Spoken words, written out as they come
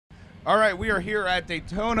All right, we are here at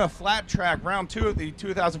Daytona Flat Track, round 2 of the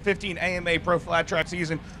 2015 AMA Pro Flat Track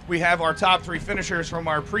season. We have our top 3 finishers from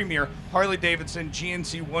our premier Harley-Davidson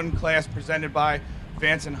GNC1 class presented by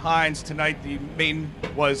Vance Hines. Tonight, the main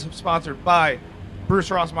was sponsored by Bruce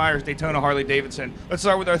Ross Myers, Daytona Harley-Davidson. Let's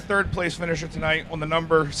start with our 3rd place finisher tonight on the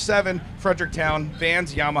number 7 Fredericktown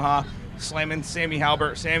Vans Yamaha, slamming Sammy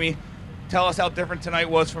Halbert. Sammy, tell us how different tonight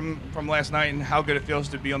was from last night and how good it feels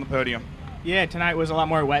to be on the podium. Yeah, tonight was a lot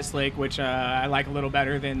more wet slick, which I like a little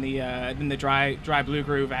better than the dry blue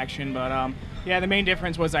groove action. But yeah, the main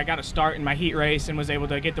difference was I got a start in my heat race and was able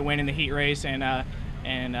to get the win in the heat race and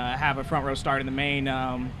have a front row start in the main.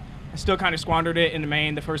 I still kind of squandered it in the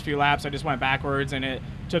main. The first few laps, I just went backwards, and it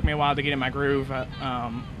took me a while to get in my groove.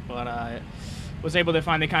 But was able to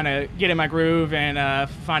finally kind of get in my groove and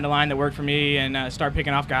find a line that worked for me and start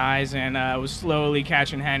picking off guys, and was slowly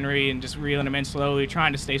catching Henry and just reeling him in slowly,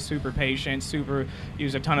 trying to stay super patient,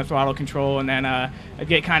 use a ton of throttle control, and then I'd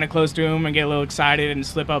get kind of close to him and get a little excited and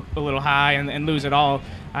slip up a little high and lose it all.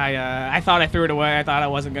 I thought I threw it away. I thought I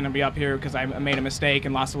wasn't going to be up here because I made a mistake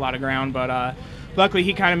and lost a lot of ground, but luckily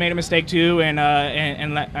he kind of made a mistake too and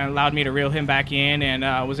allowed me to reel him back in,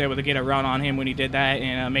 and was able to get a run on him when he did that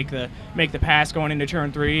and make the pass going into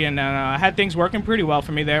turn 3, and I had things working pretty well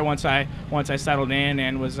for me there once I settled in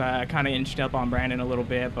and was kind of inched up on Brandon a little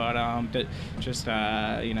bit, but was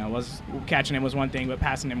catching him was one thing, but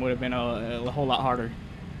passing him would have been a whole lot harder.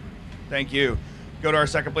 Thank you. Go to our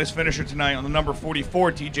 2nd place finisher tonight on the number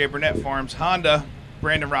 44 TJ Burnett Farms Honda,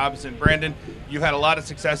 Brandon Robinson. Brandon, you've had a lot of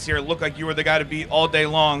success here. It looked like you were the guy to beat all day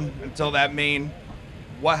long until that main.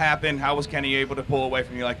 What happened? How was Kenny able to pull away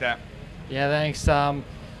from you like that? Yeah, thanks.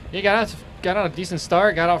 You got out a decent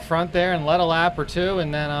start, got out front there and led a lap or two,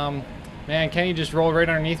 and then, man, Kenny just rolled right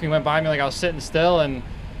underneath me, went by me like I was sitting still, and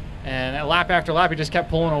lap after lap he just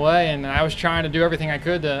kept pulling away, and I was trying to do everything I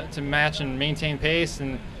could to match and maintain pace,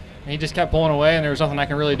 and he just kept pulling away, and there was nothing I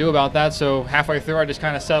can really do about that. So halfway through, I just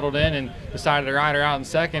kind of settled in and decided to ride her out in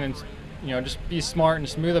 2nd, and just be smart and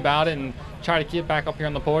smooth about it, and try to get back up here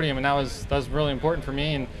on the podium. And that was really important for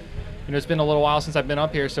me. And it's been a little while since I've been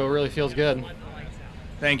up here, so it really feels good.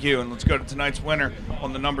 Thank you, and let's go to tonight's winner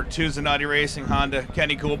on the number 2 Zanatti Racing Honda,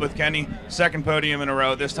 Kenny Coolbeth. Kenny, 2nd podium in a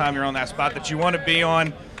row. This time you're on that spot that you want to be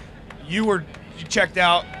on. You checked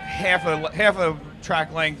out half a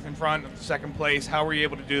track length in front of 2nd place. How were you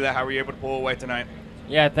able to do that? How were you able to pull away tonight?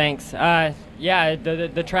 Yeah, thanks. Yeah,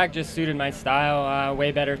 the track just suited my style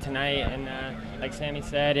way better tonight, and like Sammy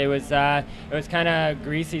said, it was kind of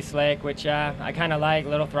greasy slick, which I kind of like,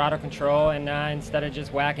 little throttle control, and instead of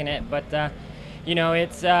just whacking it. But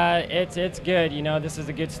it's good. This is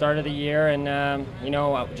a good start of the year, and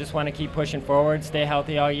I just want to keep pushing forward, stay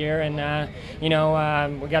healthy all year, and we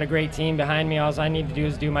got a great team behind me. All I need to do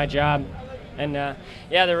is do my job. And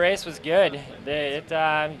yeah, the race was good. It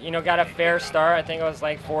got a fair start. I think it was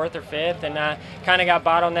like 4th or 5th, and kind of got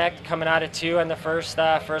bottlenecked coming out of 2 on the first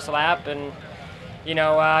lap, and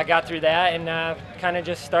got through that, and kind of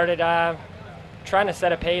just started trying to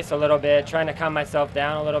set a pace a little bit, trying to calm myself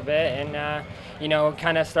down a little bit, and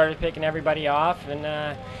kind of started picking everybody off,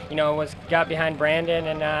 and got behind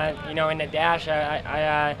Brandon, and in the dash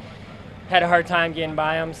I had a hard time getting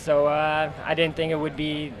by him, so I didn't think it would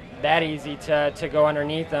be that easy to go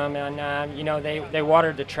underneath them, and they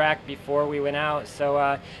watered the track before we went out,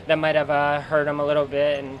 so that might have hurt them a little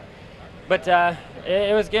bit, but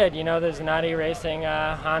it was good. The Zanatti Racing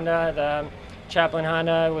Honda, the Chaplin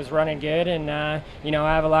Honda was running good, and I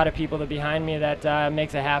have a lot of people behind me that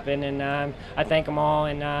makes it happen, and I thank them all,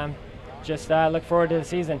 and just look forward to the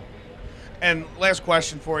season. And last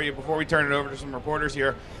question for you before we turn it over to some reporters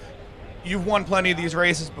here. You've won plenty of these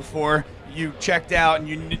races before. You checked out, and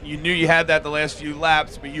you knew you had that the last few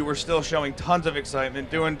laps, but you were still showing tons of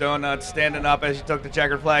excitement, doing donuts, standing up as you took the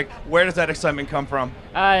checkered flag. Where does that excitement come from?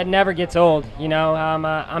 It never gets old.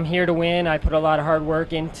 I'm here to win. I put a lot of hard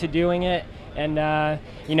work into doing it, and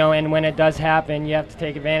and when it does happen, you have to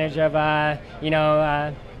take advantage of having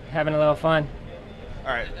a little fun.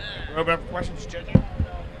 All right, we'll open up for questions. JJ?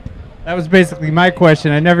 That was basically my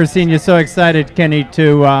question. I've never seen you so excited, Kenny,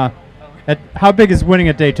 how big is winning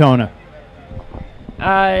at Daytona?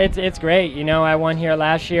 It's great. I won here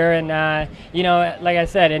last year, and like I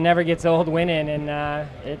said, it never gets old winning, and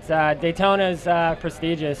it's Daytona's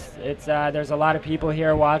prestigious. There's a lot of people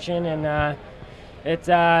here watching, and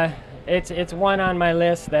it's one on my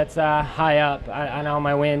list that's high up on all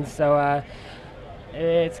my wins. So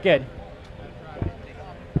it's good.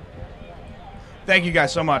 Thank you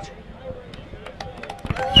guys so much.